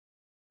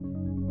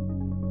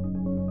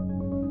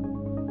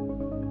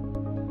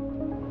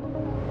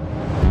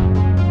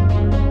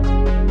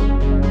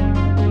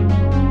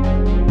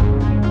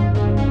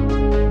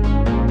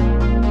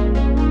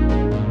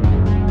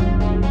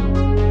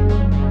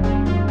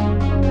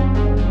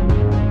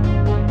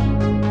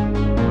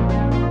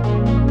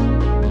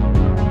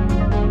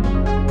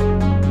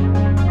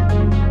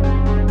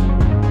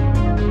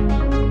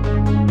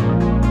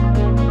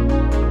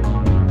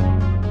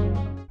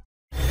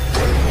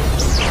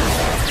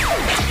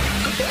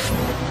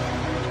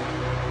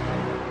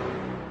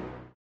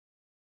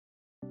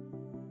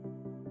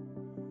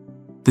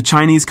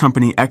Chinese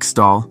company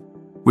Xdoll,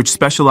 which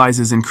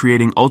specializes in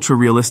creating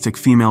ultra-realistic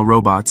female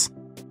robots,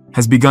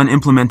 has begun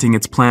implementing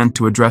its plan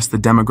to address the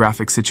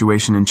demographic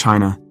situation in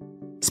China,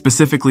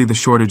 specifically the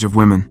shortage of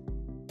women.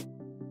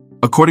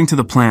 According to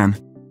the plan,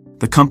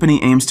 the company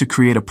aims to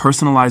create a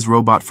personalized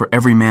robot for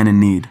every man in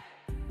need.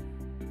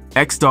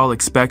 Xdoll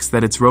expects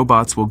that its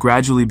robots will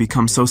gradually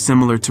become so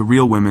similar to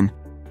real women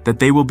that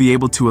they will be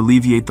able to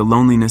alleviate the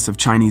loneliness of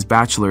Chinese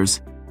bachelors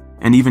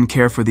and even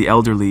care for the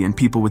elderly and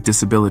people with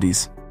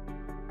disabilities.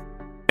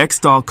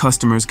 Xdoll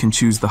customers can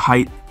choose the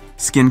height,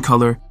 skin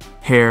color,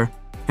 hair,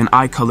 and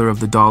eye color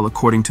of the doll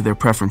according to their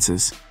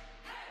preferences.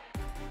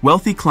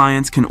 Wealthy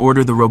clients can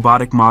order the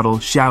robotic model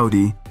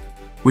Xiaodi,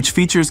 which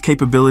features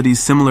capabilities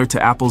similar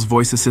to Apple's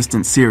voice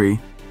assistant Siri,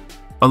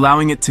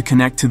 allowing it to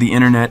connect to the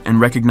internet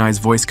and recognize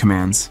voice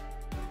commands.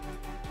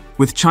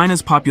 With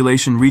China's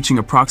population reaching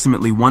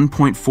approximately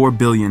 1.4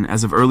 billion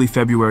as of early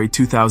February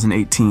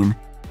 2018,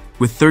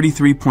 with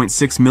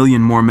 33.6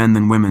 million more men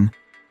than women,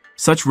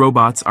 such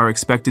robots are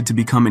expected to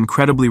become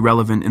incredibly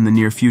relevant in the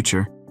near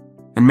future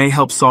and may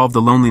help solve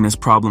the loneliness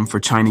problem for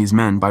Chinese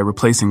men by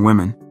replacing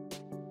women.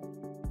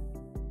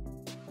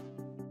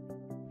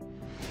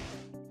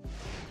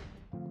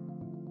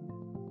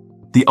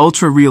 The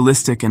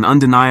ultra-realistic and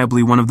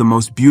undeniably one of the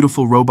most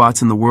beautiful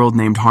robots in the world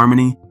named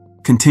Harmony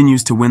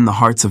continues to win the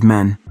hearts of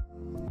men.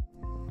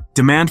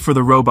 Demand for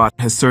the robot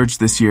has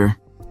surged this year,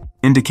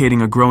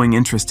 indicating a growing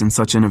interest in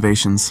such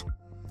innovations.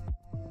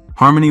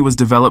 Harmony was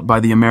developed by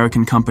the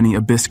American company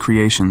Abyss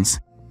Creations.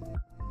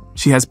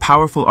 She has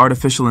powerful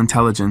artificial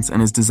intelligence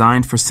and is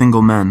designed for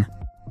single men.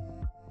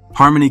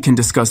 Harmony can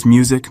discuss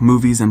music,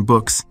 movies, and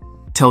books,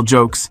 tell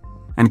jokes,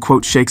 and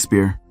quote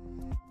Shakespeare.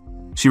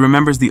 She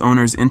remembers the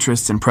owner's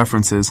interests and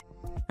preferences,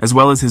 as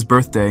well as his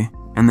birthday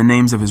and the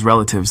names of his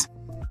relatives.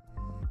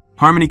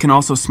 Harmony can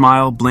also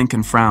smile, blink,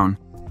 and frown.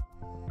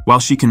 While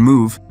she can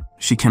move,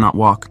 she cannot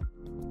walk.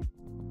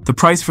 The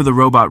price for the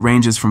robot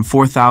ranges from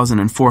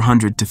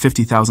 $4,400 to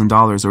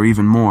 $50,000 or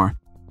even more,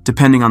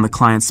 depending on the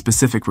client's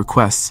specific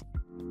requests.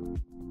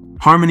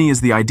 Harmony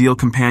is the ideal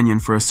companion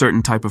for a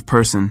certain type of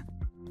person.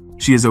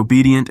 She is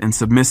obedient and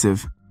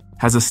submissive,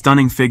 has a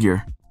stunning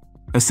figure,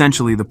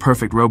 essentially the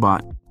perfect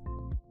robot.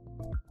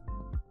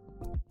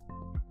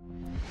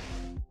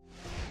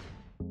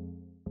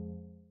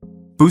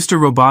 Booster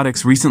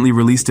Robotics recently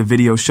released a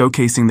video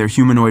showcasing their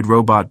humanoid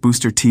robot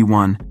Booster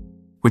T1,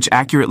 which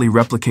accurately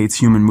replicates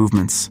human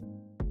movements.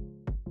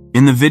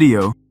 In the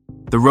video,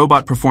 the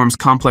robot performs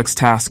complex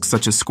tasks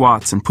such as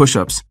squats and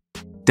push-ups,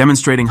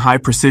 demonstrating high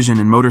precision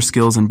in motor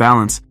skills and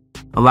balance,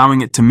 allowing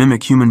it to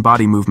mimic human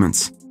body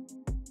movements.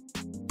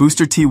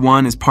 Booster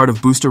T1 is part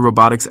of Booster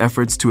Robotics'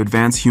 efforts to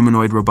advance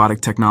humanoid robotic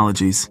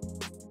technologies.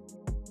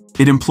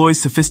 It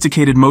employs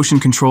sophisticated motion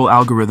control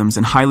algorithms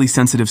and highly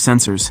sensitive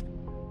sensors,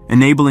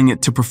 enabling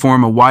it to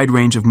perform a wide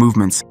range of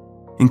movements,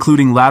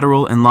 including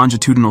lateral and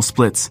longitudinal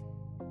splits,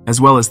 as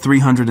well as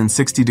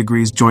 360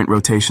 degrees joint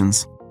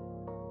rotations.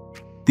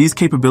 These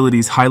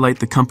capabilities highlight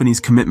the company's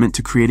commitment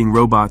to creating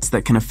robots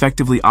that can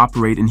effectively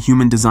operate in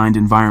human-designed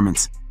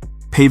environments,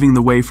 paving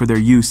the way for their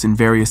use in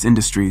various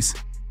industries.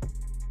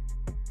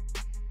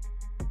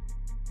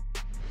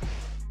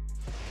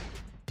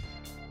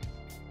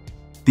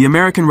 The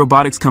American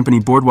robotics company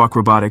Boardwalk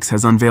Robotics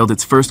has unveiled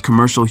its first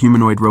commercial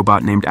humanoid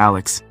robot named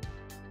Alex.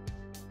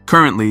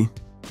 Currently,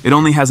 it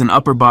only has an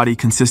upper body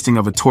consisting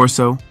of a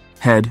torso,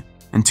 head,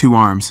 and 2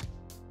 arms.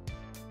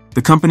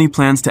 The company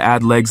plans to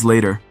add legs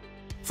later,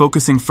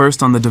 focusing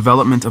first on the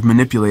development of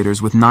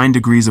manipulators with 9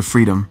 degrees of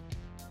freedom.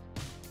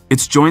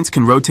 Its joints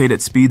can rotate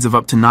at speeds of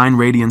up to 9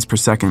 radians per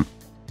second,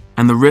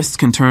 and the wrists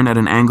can turn at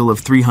an angle of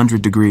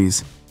 300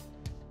 degrees.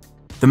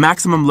 The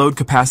maximum load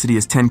capacity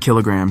is 10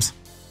 kilograms.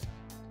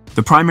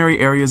 The primary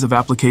areas of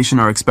application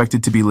are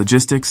expected to be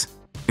logistics,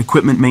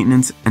 equipment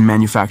maintenance, and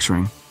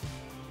manufacturing.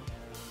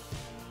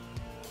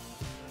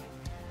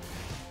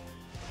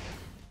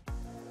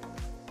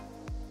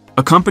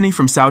 A company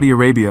from Saudi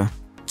Arabia,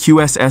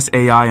 QSS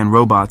AI and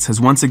Robots,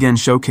 has once again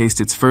showcased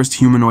its first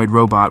humanoid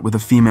robot with a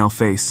female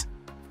face.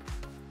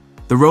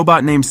 The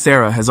robot named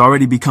Sarah has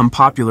already become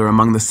popular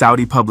among the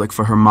Saudi public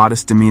for her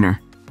modest demeanor.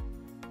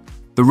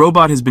 The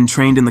robot has been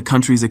trained in the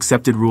country's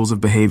accepted rules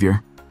of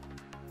behavior.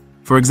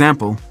 For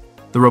example,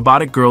 the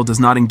robotic girl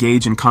does not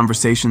engage in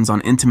conversations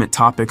on intimate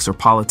topics or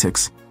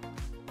politics.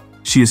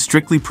 She is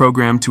strictly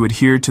programmed to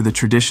adhere to the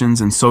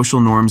traditions and social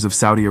norms of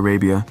Saudi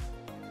Arabia.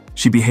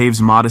 She behaves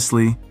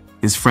modestly,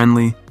 is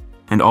friendly,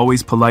 and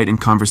always polite in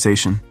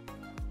conversation.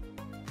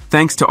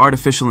 Thanks to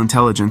artificial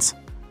intelligence,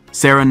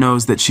 Sarah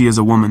knows that she is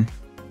a woman,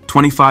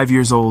 25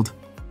 years old,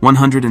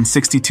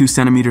 162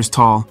 centimeters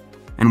tall,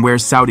 and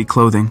wears Saudi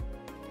clothing.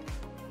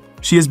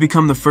 She has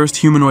become the first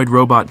humanoid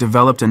robot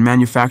developed and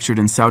manufactured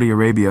in Saudi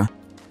Arabia,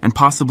 and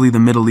possibly the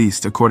Middle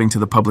East, according to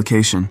the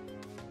publication.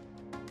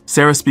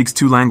 Sarah speaks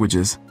 2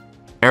 languages,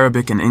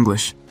 Arabic and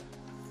English.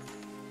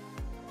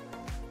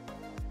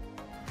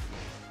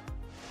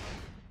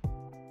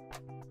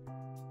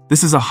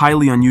 This is a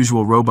highly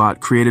unusual robot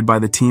created by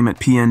the team at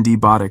PND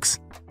Botics,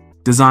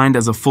 designed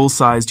as a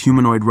full-sized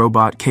humanoid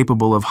robot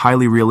capable of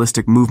highly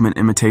realistic movement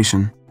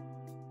imitation.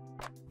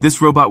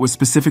 This robot was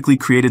specifically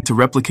created to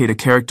replicate a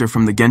character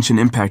from the Genshin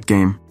Impact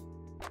game.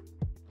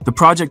 The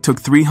project took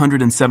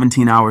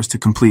 317 hours to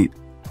complete,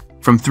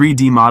 from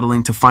 3D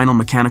modeling to final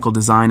mechanical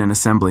design and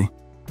assembly.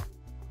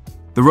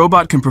 The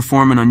robot can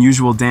perform an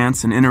unusual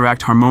dance and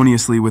interact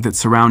harmoniously with its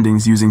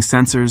surroundings using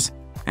sensors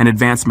and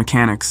advanced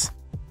mechanics,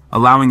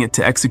 allowing it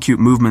to execute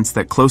movements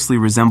that closely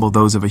resemble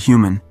those of a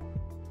human.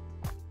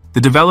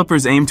 The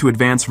developers aim to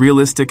advance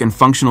realistic and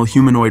functional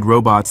humanoid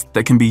robots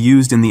that can be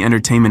used in the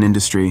entertainment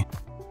industry.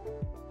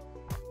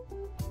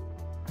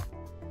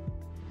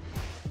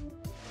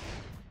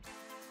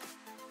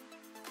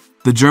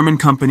 The German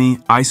company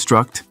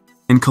iStruct,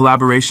 in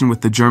collaboration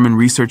with the German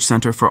Research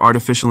Center for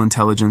Artificial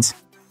Intelligence,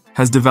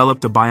 has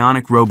developed a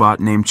bionic robot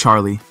named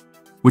Charlie,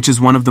 which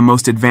is one of the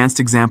most advanced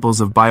examples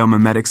of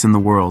biomimetics in the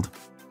world.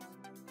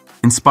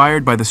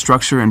 Inspired by the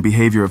structure and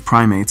behavior of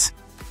primates,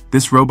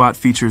 this robot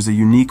features a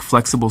unique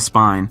flexible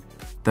spine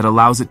that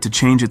allows it to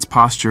change its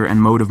posture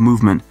and mode of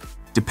movement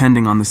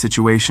depending on the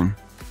situation.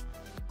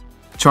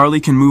 Charlie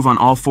can move on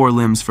all 4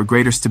 limbs for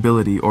greater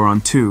stability or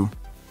on 2,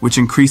 which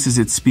increases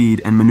its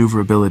speed and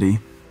maneuverability.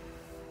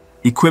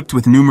 Equipped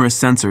with numerous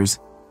sensors,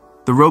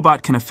 the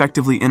robot can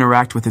effectively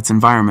interact with its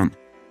environment,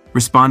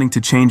 responding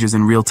to changes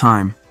in real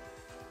time.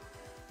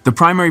 The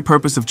primary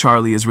purpose of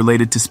Charlie is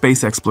related to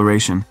space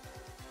exploration.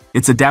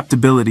 Its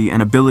adaptability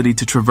and ability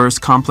to traverse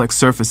complex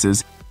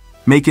surfaces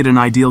make it an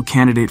ideal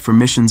candidate for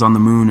missions on the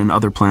Moon and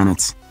other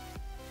planets.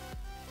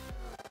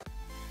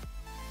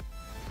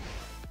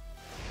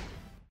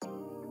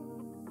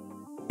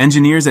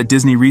 Engineers at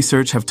Disney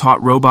Research have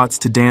taught robots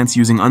to dance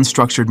using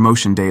unstructured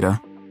motion data.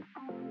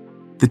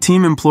 The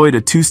team employed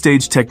a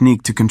 2-stage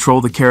technique to control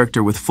the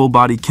character with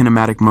full-body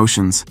kinematic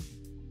motions.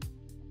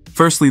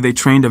 Firstly, they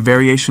trained a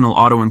variational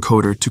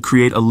autoencoder to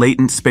create a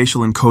latent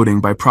spatial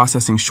encoding by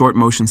processing short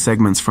motion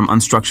segments from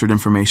unstructured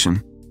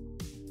information.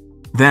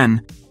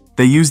 Then,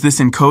 they used this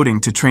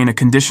encoding to train a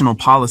conditional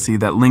policy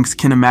that links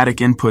kinematic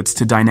inputs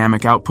to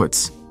dynamic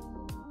outputs.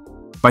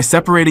 By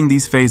separating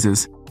these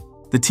phases,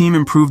 the team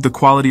improved the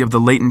quality of the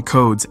latent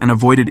codes and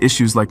avoided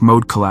issues like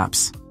mode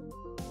collapse.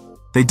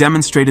 They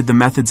demonstrated the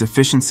method's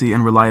efficiency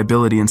and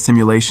reliability in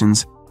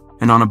simulations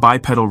and on a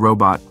bipedal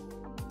robot,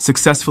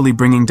 successfully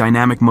bringing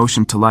dynamic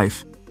motion to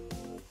life.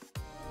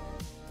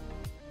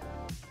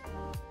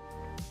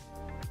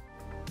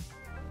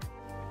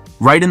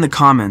 Write in the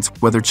comments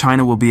whether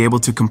China will be able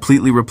to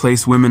completely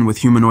replace women with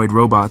humanoid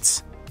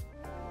robots.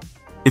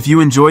 If you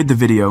enjoyed the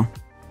video,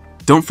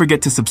 don't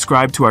forget to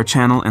subscribe to our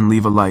channel and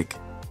leave a like.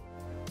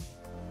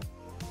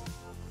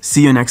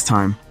 See you next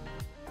time.